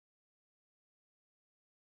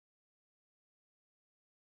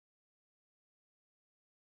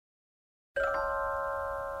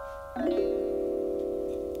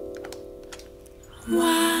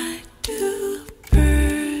Why do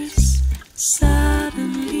birds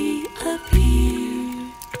suddenly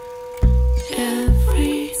appear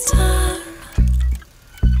every time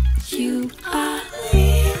you are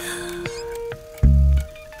near?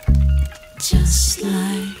 Just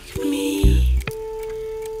like me,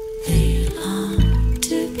 they long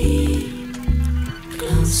to be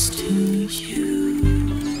close to you.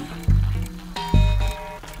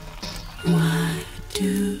 Why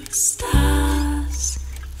do stars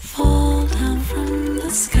fall down from the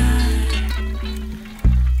sky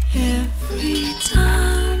every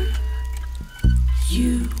time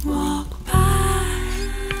you walk by?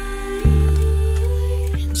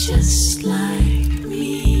 Just like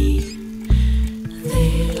me,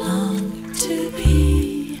 they long to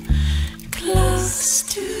be close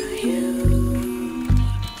to you.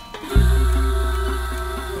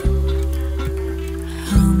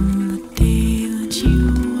 On the day that you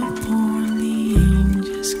were born, the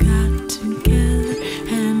angels got together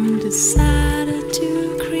and decided to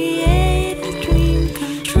create a dream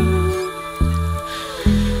come true.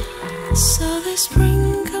 So they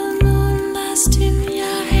sprinkled moonlight in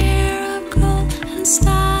your hair of gold and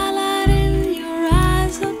starlight in your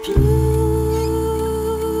eyes of blue.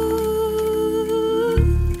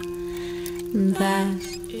 That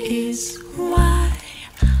is why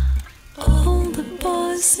all the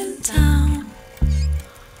boys in town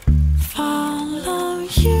follow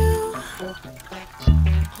you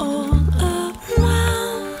all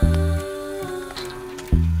around.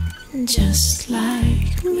 Just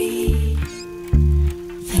like me,